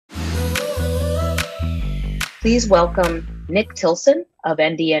Please welcome Nick Tilsen of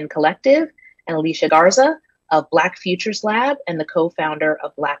NDN Collective and Alicia Garza of Black Futures Lab and the co-founder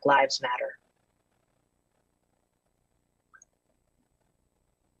of Black Lives Matter.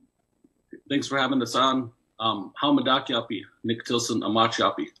 Thanks for having us on. Hamadakyapi, Nick Tilsen,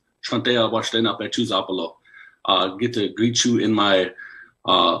 Amachiapi, Chantea Washtena Pechuzapalo. Get to greet you in my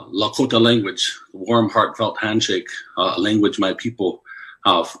Lakota language, warm, heartfelt handshake, language my people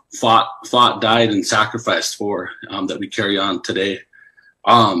fought, died, and sacrificed for, that we carry on today.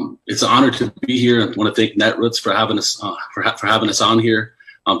 It's an honor to be here. I want to thank Netroots for having us for having us on here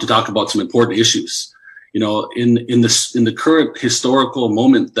to talk about some important issues. You know, in the current historical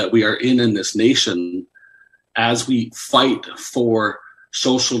moment that we are in this nation, as we fight for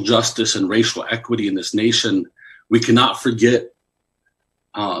social justice and racial equity in this nation, we cannot forget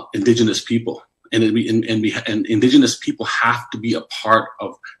Indigenous people, and Indigenous people have to be a part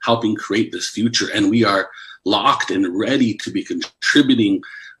of helping create this future. And we are locked and ready to be contributing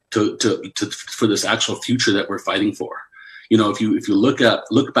for this actual future that we're fighting for. You know, if you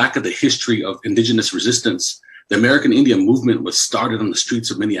look back at the history of Indigenous resistance, the American Indian movement was started on the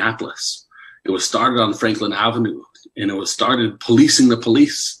streets of Minneapolis. It was started on Franklin Avenue, and it was started policing the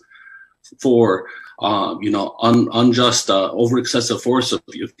police for unjust, over excessive force of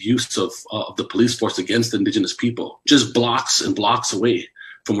use of the police force against Indigenous people, just blocks and blocks away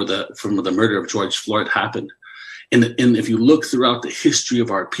from where the murder of George Floyd happened. And if you look throughout the history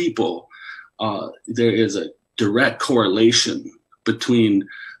of our people, there is a direct correlation between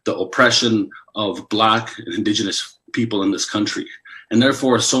the oppression of Black and Indigenous people in this country. And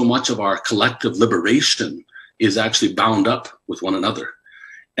therefore, so much of our collective liberation is actually bound up with one another.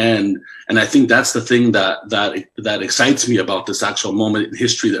 And I think that's the thing that excites me about this actual moment in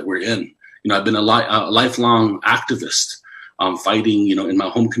history that we're in. You know, I've been a lifelong activist, fighting, you know, in my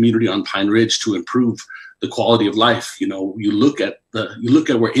home community on Pine Ridge to improve the quality of life. You know, you look at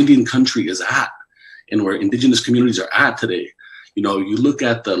where Indian country is at and where Indigenous communities are at today. You know, you look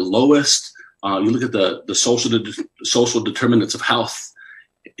at the lowest, you look at the social determinants of health,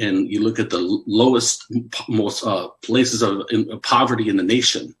 and you look at the lowest, most places of poverty in the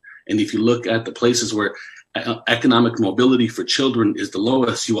nation. And if you look at the places where economic mobility for children is the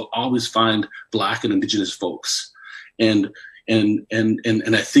lowest, you will always find Black and Indigenous folks. And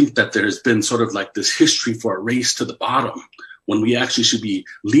I think that there has been sort of like this history for a race to the bottom, when we actually should be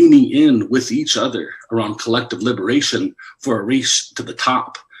leaning in with each other around collective liberation for a race to the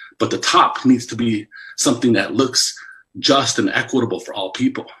top. But the top needs to be something that looks just and equitable for all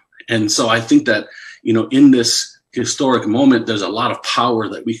people. And so I think that, you know, in this historic moment, there's a lot of power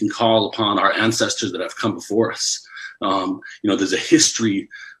that we can call upon our ancestors that have come before us. You know, there's a history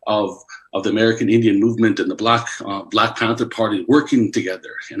of the American Indian movement and the Black Panther Party working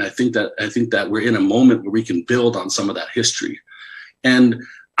together. And I think that we're in a moment where we can build on some of that history. And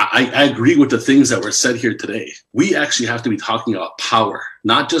I agree with the things that were said here today. We actually have to be talking about power,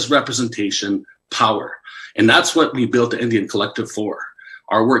 not just representation, power. And that's what we built the Indian Collective for.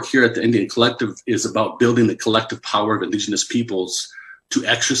 Our work here at the Indian Collective is about building the collective power of Indigenous peoples to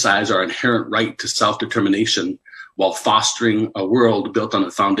exercise our inherent right to self-determination while fostering a world built on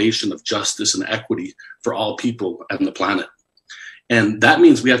a foundation of justice and equity for all people and the planet. And that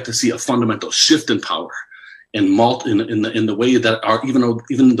means we have to see a fundamental shift in power in the way that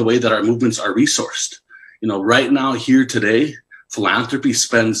even the way that our movements are resourced. You know, right now here today, philanthropy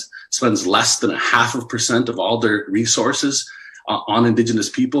spends less than 0.5% of all their resources on Indigenous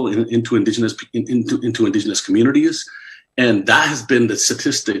people into Indigenous communities. And that has been the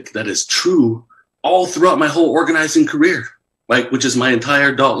statistic that is true all throughout my whole organizing career, like, which is my entire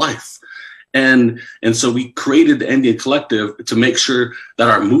adult life. And so we created the Indian Collective to make sure that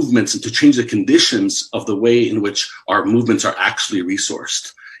our movements and to change the conditions of the way in which our movements are actually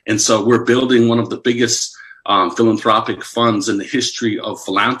resourced. And so we're building one of the biggest philanthropic funds in the history of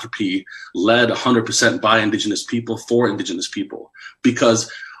philanthropy, led 100% by Indigenous people for Indigenous people,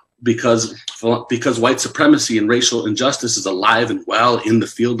 because white supremacy and racial injustice is alive and well in the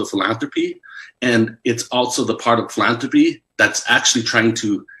field of philanthropy. And it's also the part of philanthropy that's actually trying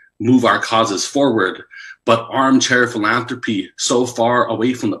to move our causes forward. But armchair philanthropy, so far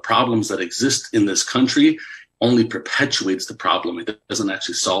away from the problems that exist in this country, only perpetuates the problem. It doesn't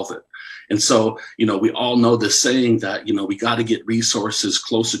actually solve it. And so, you know, we all know this saying that, you know, we got to get resources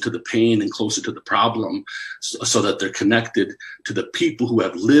closer to the pain and closer to the problem so that they're connected to the people who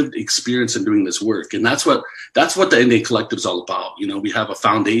have lived experience in doing this work. And that's what the Indian Collective is all about. You know, we have a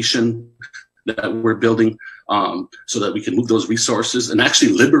foundation that we're building so that we can move those resources and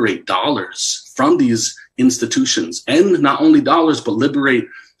actually liberate dollars from these institutions, and not only dollars, but liberate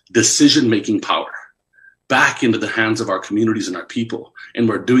decision-making power. back into the hands of our communities and our people. And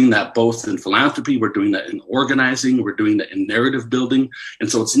we're doing that both in philanthropy, we're doing that in organizing, we're doing that in narrative building.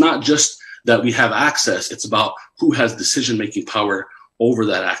 And so it's not just that we have access, it's about who has decision-making power over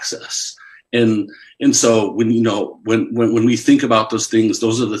that access. And so when, you know, when we think about those things,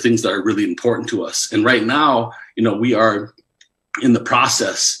 those are the things that are really important to us. And right now, you know, we are in the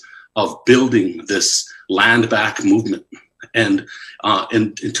process of building this land back movement. And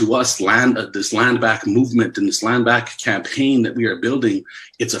to us, this land back movement and this land back campaign that we are building,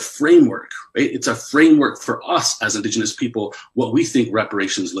 it's a framework, right? It's a framework for us as Indigenous people, what we think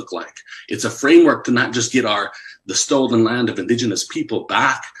reparations look like. It's a framework to not just get the stolen land of Indigenous people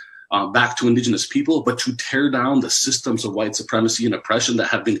back to Indigenous people, but to tear down the systems of white supremacy and oppression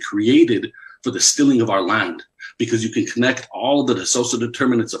that have been created for the stealing of our land. Because you can connect all of the social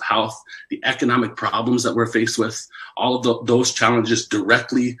determinants of health, the economic problems that we're faced with, all of those challenges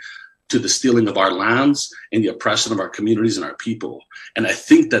directly to the stealing of our lands and the oppression of our communities and our people. And I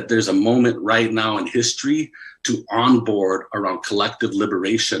think that there's a moment right now in history to onboard around collective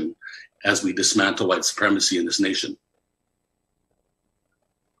liberation as we dismantle white supremacy in this nation.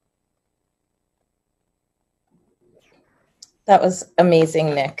 That was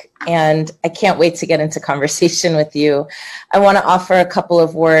amazing, Nick. And I can't wait to get into conversation with you. I want to offer a couple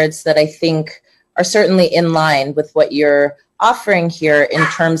of words that I think are certainly in line with what you're offering here in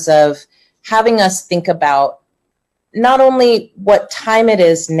terms of having us think about not only what time it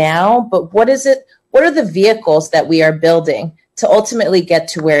is now, but what are the vehicles that we are building to ultimately get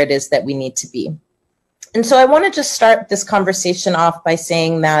to where it is that we need to be. And so I want to just start this conversation off by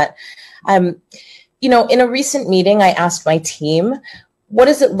saying that you know, in a recent meeting, I asked my team, what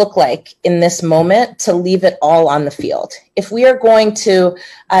does it look like in this moment to leave it all on the field? If we are going to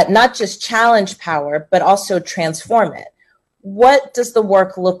not just challenge power, but also transform it, what does the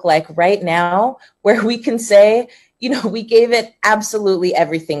work look like right now where we can say, you know, we gave it absolutely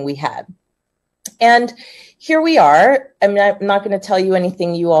everything we had? And here we are. I mean, I'm not going to tell you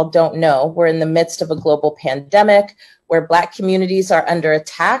anything you all don't know. We're in the midst of a global pandemic where Black communities are under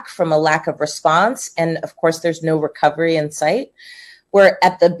attack from a lack of response. And of course, there's no recovery in sight. We're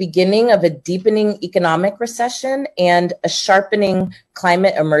at the beginning of a deepening economic recession and a sharpening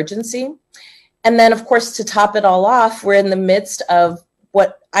climate emergency. And then, of course, to top it all off, we're in the midst of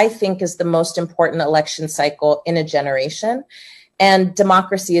what I think is the most important election cycle in a generation. And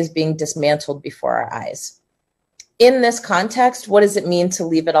democracy is being dismantled before our eyes. In this context, what does it mean to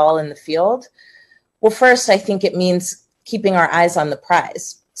leave it all in the field? Well, first, I think it means keeping our eyes on the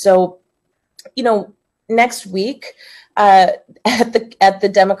prize. So, you know, next week at the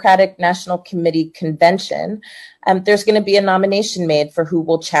Democratic National Committee convention, there's going to be a nomination made for who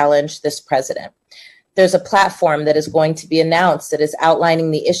will challenge this president. There's a platform that is going to be announced that is outlining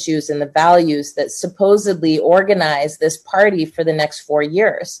the issues and the values that supposedly organize this party for the next 4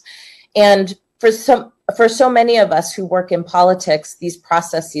 years. And for so many of us who work in politics, these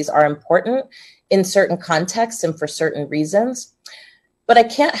processes are important in certain contexts and for certain reasons. But I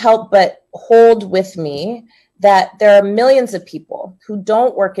can't help but hold with me that there are millions of people who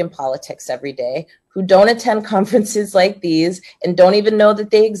don't work in politics every day, who don't attend conferences like these and don't even know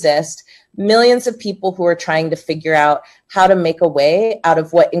that they exist, millions of people who are trying to figure out how to make a way out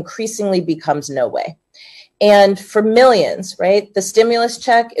of what increasingly becomes no way. And for millions, right, the stimulus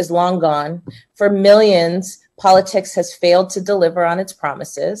check is long gone. For millions, politics has failed to deliver on its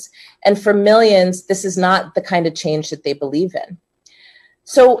promises. And for millions, this is not the kind of change that they believe in.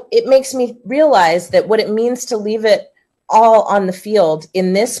 So it makes me realize that what it means to leave it all on the field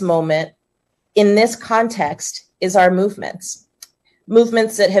in this moment, in this context, is our movements.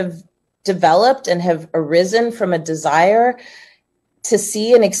 Movements that have developed and have arisen from a desire to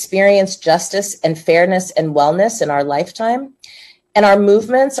see and experience justice and fairness and wellness in our lifetime. And our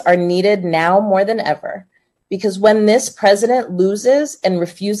movements are needed now more than ever. Because when this president loses and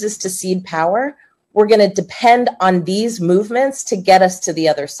refuses to cede power, we're going to depend on these movements to get us to the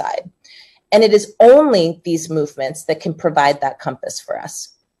other side. And it is only these movements that can provide that compass for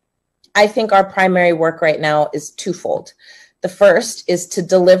us. I think our primary work right now is twofold. The first is to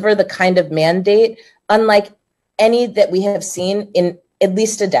deliver the kind of mandate unlike any that we have seen in at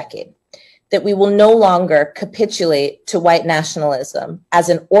least a decade, that we will no longer capitulate to white nationalism as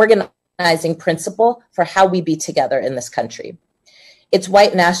an organizing principle for how we be together in this country. It's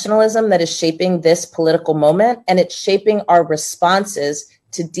white nationalism that is shaping this political moment, and it's shaping our responses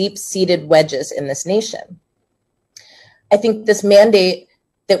to deep-seated wedges in this nation. I think this mandate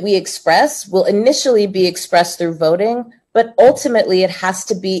that we express will initially be expressed through voting, but ultimately it has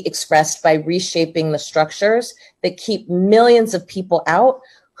to be expressed by reshaping the structures that keep millions of people out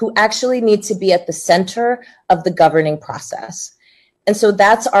who actually need to be at the center of the governing process. And so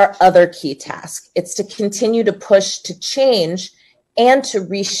that's our other key task. It's to continue to push to change and to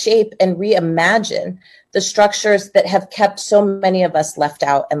reshape and reimagine the structures that have kept so many of us left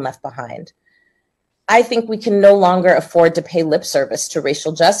out and left behind. I think we can no longer afford to pay lip service to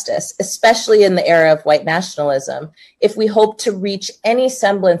racial justice, especially in the era of white nationalism, if we hope to reach any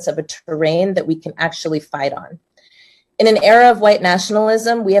semblance of a terrain that we can actually fight on. In an era of white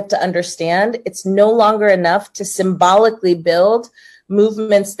nationalism, we have to understand it's no longer enough to symbolically build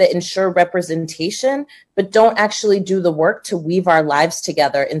movements that ensure representation, but don't actually do the work to weave our lives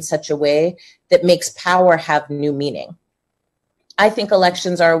together in such a way that makes power have new meaning. I think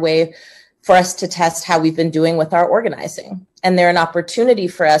elections are a way for us to test how we've been doing with our organizing. And they're an opportunity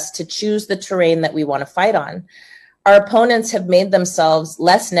for us to choose the terrain that we want to fight on. Our opponents have made themselves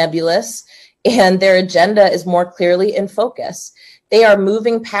less nebulous, and their agenda is more clearly in focus. They are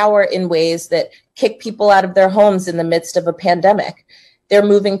moving power in ways that kick people out of their homes in the midst of a pandemic. They're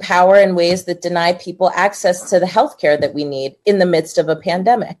moving power in ways that deny people access to the healthcare that we need in the midst of a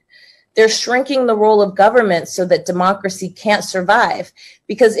pandemic. They're shrinking the role of government so that democracy can't survive,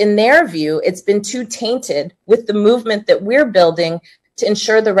 because in their view, it's been too tainted with the movement that we're building to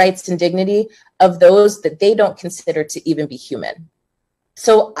ensure the rights and dignity of those that they don't consider to even be human.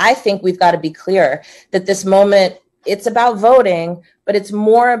 So I think we've got to be clear that this moment, it's about voting, but it's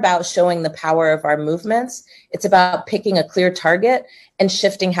more about showing the power of our movements. It's about picking a clear target and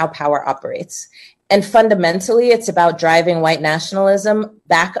shifting how power operates. And fundamentally, it's about driving white nationalism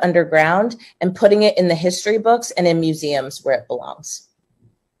back underground and putting it in the history books and in museums where it belongs.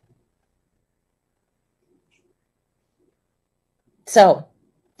 So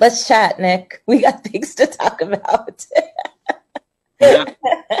let's chat, Nick. We got things to talk about. Yeah,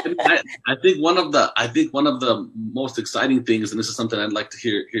 I think one of the most exciting things, and this is something I'd like to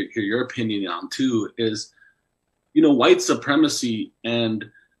hear your opinion on too, is, white supremacy and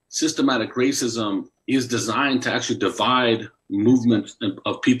systematic racism is designed to actually divide movements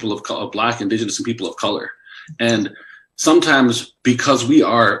of people of Black, Indigenous, and people of color. And sometimes because we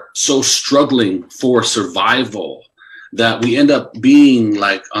are so struggling for survival, that we end up being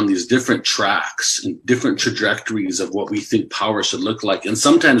like on these different tracks and different trajectories of what we think power should look like. And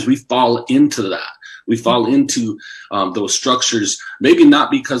sometimes we fall into that. We fall into those structures, maybe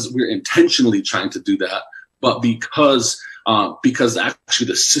not because we're intentionally trying to do that, but because actually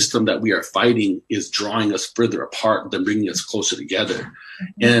the system that we are fighting is drawing us further apart than bringing us closer together.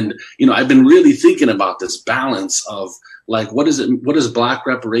 And, I've been really thinking about this balance of like, what does Black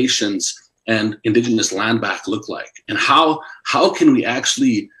reparations and Indigenous land back look like? And how can we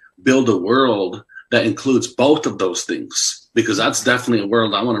actually build a world that includes both of those things? Because that's definitely a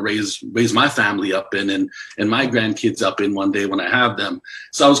world I want to raise my family up in and my grandkids up in one day when I have them.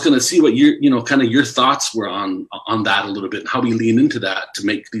 So I was going to see what your thoughts were on that a little bit, and how we lean into that to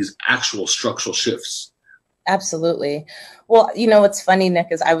make these actual structural shifts. Absolutely. Well, what's funny, Nick,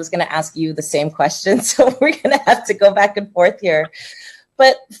 is I was going to ask you the same question. So we're going to have to go back and forth here.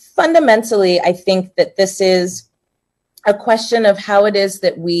 But fundamentally, I think that this is a question of how it is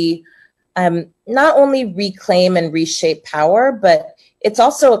that we not only reclaim and reshape power, but it's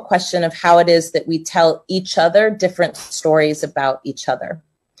also a question of how it is that we tell each other different stories about each other.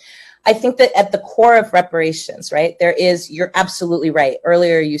 I think that at the core of reparations, right, you're absolutely right.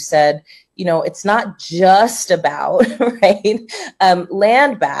 Earlier you said, it's not just about, right,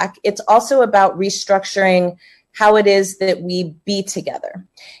 land back. It's also about restructuring how it is that we be together.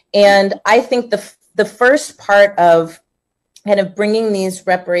 And I think the first part of kind of bringing these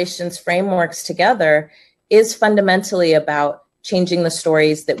reparations frameworks together is fundamentally about changing the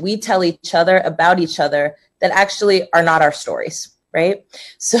stories that we tell each other about each other that actually are not our stories, right?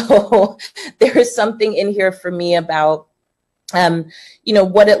 So there is something in here for me about,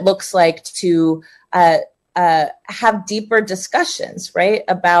 what it looks like to have deeper discussions, right,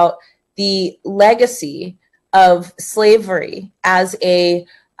 about the legacy of slavery as a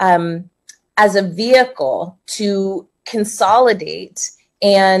vehicle to consolidate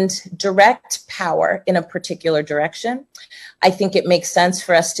and direct power in a particular direction. I think it makes sense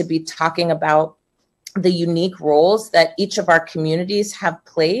for us to be talking about the unique roles that each of our communities have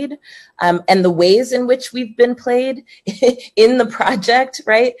played, and the ways in which we've been played in the project,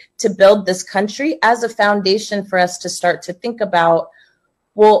 right, to build this country as a foundation for us to start to think about,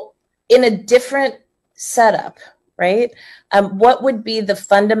 well, in a different setup, right, what would be the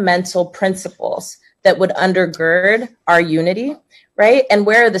fundamental principles that would undergird our unity, right? And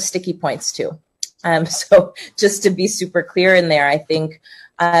where are the sticky points too? So just to be super clear in there, I think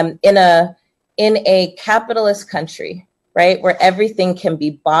in a capitalist country, right? Where everything can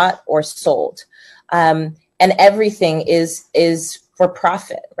be bought or sold. And everything is for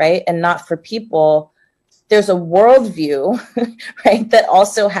profit, right? And not for people. There's a worldview, right, that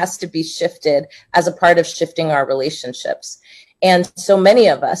also has to be shifted as a part of shifting our relationships. And so many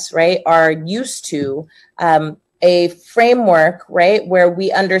of us, right, are used to a framework, right, where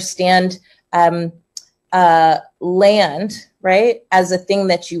we understand land, right, as a thing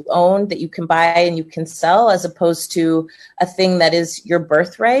that you own, that you can buy and you can sell, as opposed to a thing that is your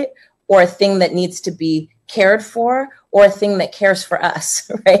birthright, or a thing that needs to be cared for, or a thing that cares for us,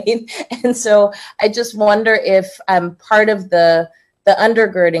 right? And so I just wonder if part of the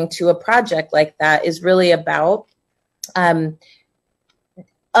undergirding to a project like that is really about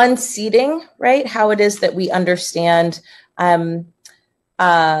unseating, right, how it is that we understand the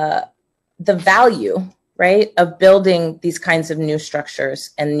value, right, of building these kinds of new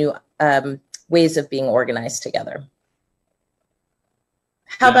structures and new ways of being organized together.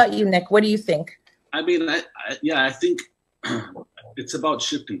 How about you, Nick? What do you think? I mean, I think it's about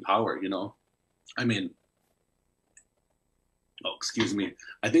shifting power, you know. I mean, excuse me.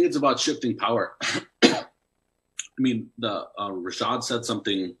 I think it's about shifting power. I mean, Rashad said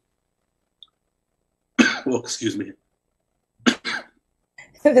something. Well, excuse me.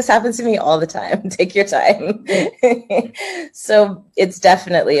 This happens to me all the time. Take your time. So it's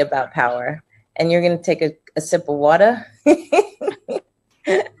definitely about power. And you're going to take a sip of water.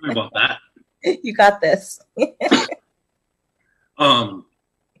 Sorry about that. You got this. At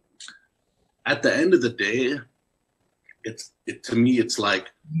the end of the day, to me, it's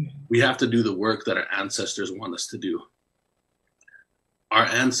like we have to do the work that our ancestors want us to do. Our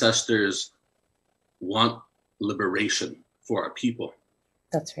ancestors want liberation for our people.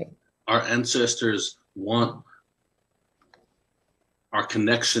 That's right. Our ancestors want our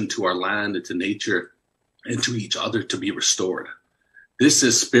connection to our land and to nature and to each other to be restored. This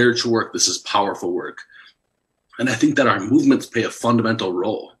is spiritual work. This is powerful work. And I think that our movements play a fundamental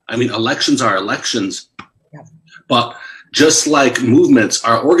role. I mean, elections are elections, but just like movements,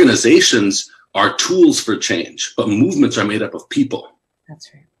 our organizations are tools for change, but movements are made up of people. That's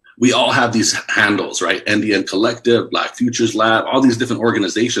right. We all have these handles, right? NDN Collective, Black Futures Lab, all these different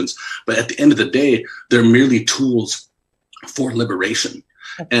organizations. But at the end of the day, they're merely tools for liberation.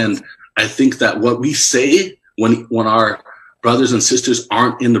 And I think that what we say when our brothers and sisters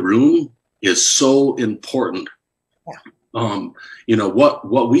aren't in the room is so important. You know,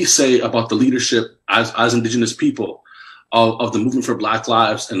 what we say about the leadership as Indigenous people of the movement for Black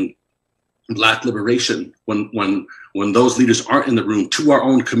lives and Black liberation, when those leaders aren't in the room to our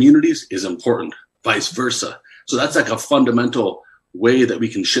own communities, is important, vice versa. So that's like a fundamental way that we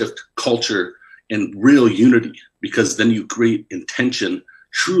can shift culture and real unity, because then you create intention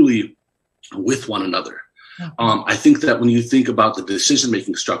truly with one another. I think that when you think about the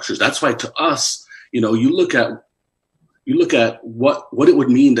decision-making structures, that's why to us, you know, you look at what it would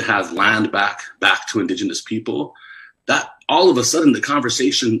mean to have land back to Indigenous people, that all of a sudden the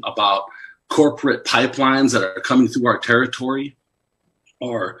conversation about corporate pipelines that are coming through our territory,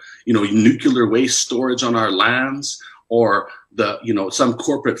 or, you know, nuclear waste storage on our lands, or some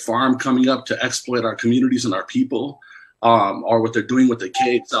corporate farm coming up to exploit our communities and our people, or what they're doing with the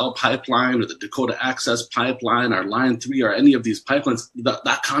KXL pipeline or the Dakota Access Pipeline or Line 3 or any of these pipelines,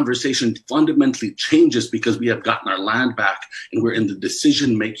 that conversation fundamentally changes because we have gotten our land back and we're in the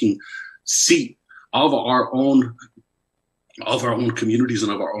decision-making seat of our own communities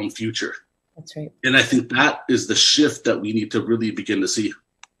and of our own future. That's right. And I think that is the shift that we need to really begin to see.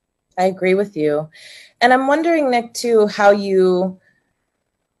 I agree with you. And I'm wondering, Nick, too,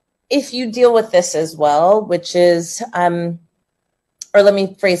 if you deal with this as well, which is, or let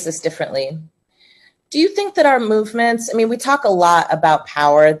me phrase this differently. Do you think that our movements, I mean, we talk a lot about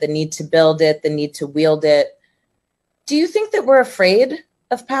power, the need to build it, the need to wield it. Do you think that we're afraid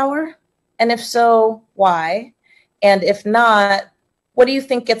of power? And if so, why? And if not, what do you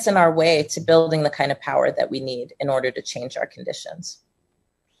think gets in our way to building the kind of power that we need in order to change our conditions?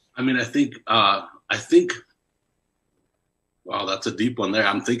 I mean, I think, wow, that's a deep one there.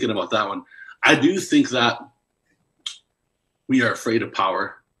 I'm thinking about that one. I do think that we are afraid of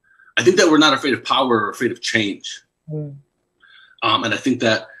power. I think that we're not afraid of power, we're afraid of change. And I think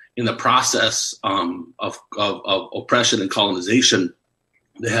that in the process of oppression and colonization,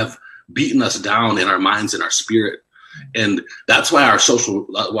 they have beaten us down in our minds and our spirit. And that's why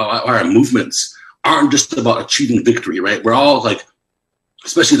our movements aren't just about achieving victory, right? We're all like,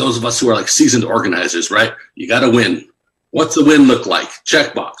 especially those of us who are like seasoned organizers, right? You got to win. What's the win look like?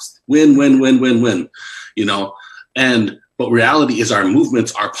 Checkbox. Win, win, win, win, win. You know, but reality is our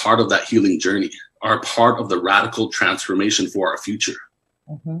movements are part of that healing journey are part of the radical transformation for our future.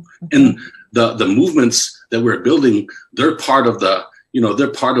 Mm-hmm. Mm-hmm. And the movements that we're building, they're part of the,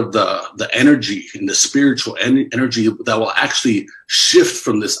 they're part of the energy and the spiritual energy that will actually shift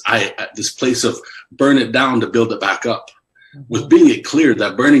from this place of burn it down to build it back up. Mm-hmm. With being it clear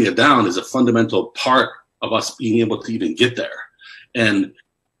that burning it down is a fundamental part of us being able to even get there. And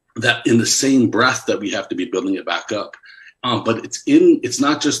that in the same breath that we have to be building it back up. But it's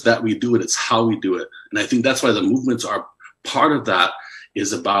not just that we do it, it's how we do it. And I think that's why the movements are part of that,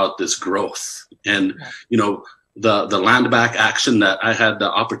 is about this growth. And, the land back action that I had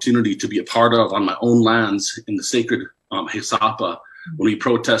the opportunity to be a part of on my own lands in the sacred Hesapa, when we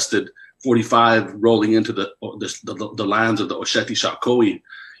protested 45 rolling into the lands of the Osheti Shakoi,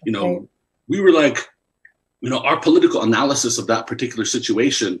 we were like, our political analysis of that particular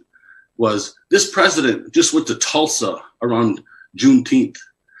situation was, this president just went to Tulsa around Juneteenth,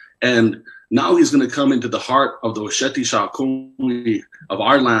 and now he's going to come into the heart of the Osheti Shakoi of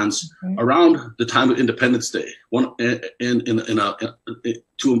our lands around the time of Independence Day, to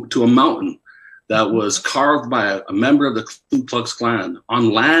a mountain that was carved by a member of the Ku Klux Klan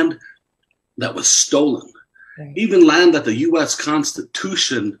on land that was stolen, even land that the U.S.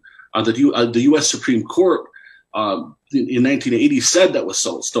 Constitution, the U.S. Supreme Court in 1980 said that was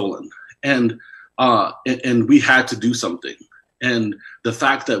stolen, and we had to do something. And the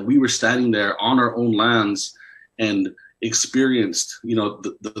fact that we were standing there on our own lands and experienced,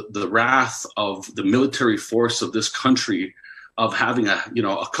 the wrath of the military force of this country, of having a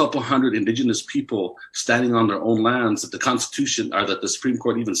couple hundred indigenous people standing on their own lands that the Constitution, or that the Supreme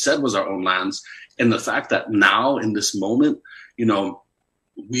Court even said was our own lands. And the fact that now in this moment,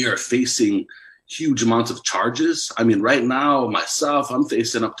 we are facing huge amounts of charges. I mean, right now, myself, I'm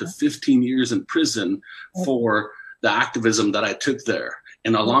facing up to 15 years in prison for the activism that I took there.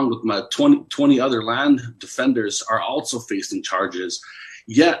 And along with my 20 other land defenders are also facing charges.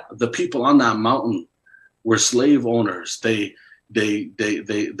 Yet the people on that mountain were slave owners. They're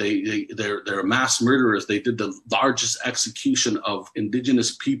mass murderers. They did the largest execution of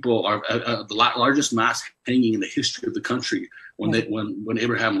indigenous people, or the largest mass hanging in the history of the country. When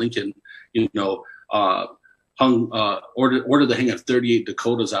Abraham Lincoln, ordered the hanging of 38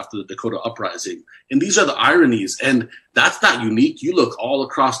 Dakotas after the Dakota Uprising. And these are the ironies. And that's not unique. You look all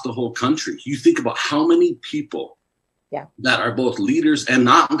across the whole country. You think about how many people that are both leaders and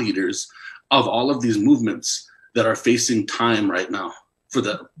not leaders of all of these movements that are facing time right now for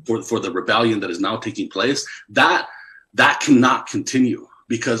the rebellion that is now taking place. That cannot continue,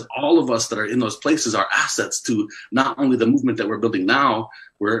 because all of us that are in those places are assets to not only the movement that we're building now,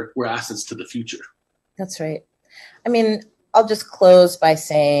 we're assets to the future. That's right. I mean, I'll just close by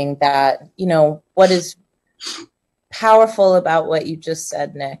saying that, what is powerful about what you just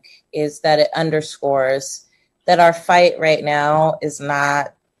said, Nick, is that it underscores that our fight right now is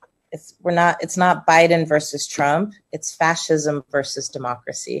not Biden versus Trump. It's fascism versus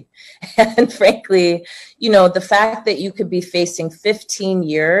democracy. And frankly, the fact that you could be facing 15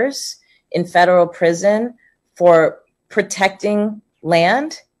 years in federal prison for protecting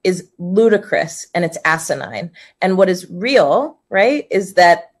land is ludicrous, and it's asinine. And what is real, right, is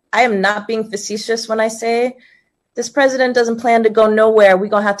that I am not being facetious when I say this president doesn't plan to go nowhere. We're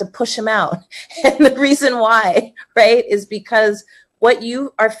going to have to push him out. And the reason why, right, is because what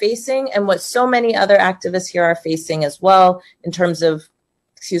you are facing and what so many other activists here are facing as well, in terms of,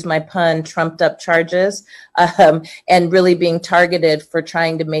 excuse my pun, trumped up charges, and really being targeted for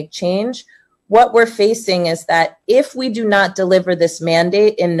trying to make change. What we're facing is that if we do not deliver this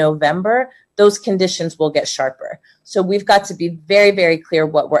mandate in November, those conditions will get sharper. So we've got to be very, very clear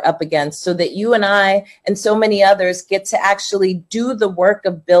what we're up against, so that you and I and so many others get to actually do the work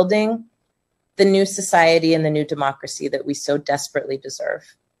of building the new society and the new democracy that we so desperately deserve.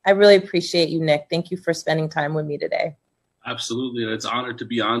 I really appreciate you, Nick. Thank you for spending time with me today. Absolutely. It's an honor to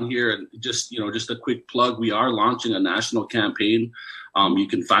be on here. And just a quick plug, we are launching a national campaign. You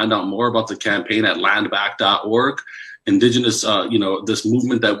can find out more about the campaign at landback.org. Indigenous, this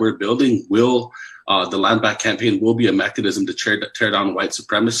movement that we're building the Land Back campaign will be a mechanism to tear down white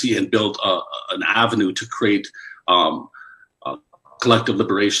supremacy and build an avenue to create collective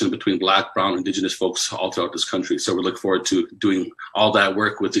liberation between Black, Brown, Indigenous folks all throughout this country. So we look forward to doing all that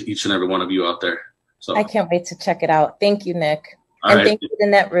work with each and every one of you out there. So I can't wait to check it out. Thank you, Nick. And right. Thank you to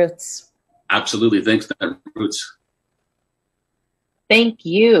Netroots. Absolutely. Thanks, Netroots. Thank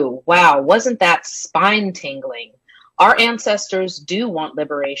you. Wow, wasn't that spine tingling? Our ancestors do want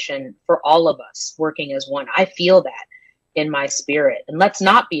liberation for all of us working as one. I feel that in my spirit. And let's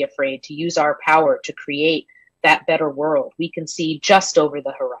not be afraid to use our power to create that better world we can see just over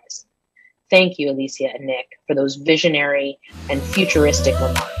the horizon. Thank you, Alicia and Nick, for those visionary and futuristic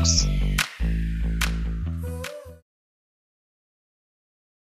remarks.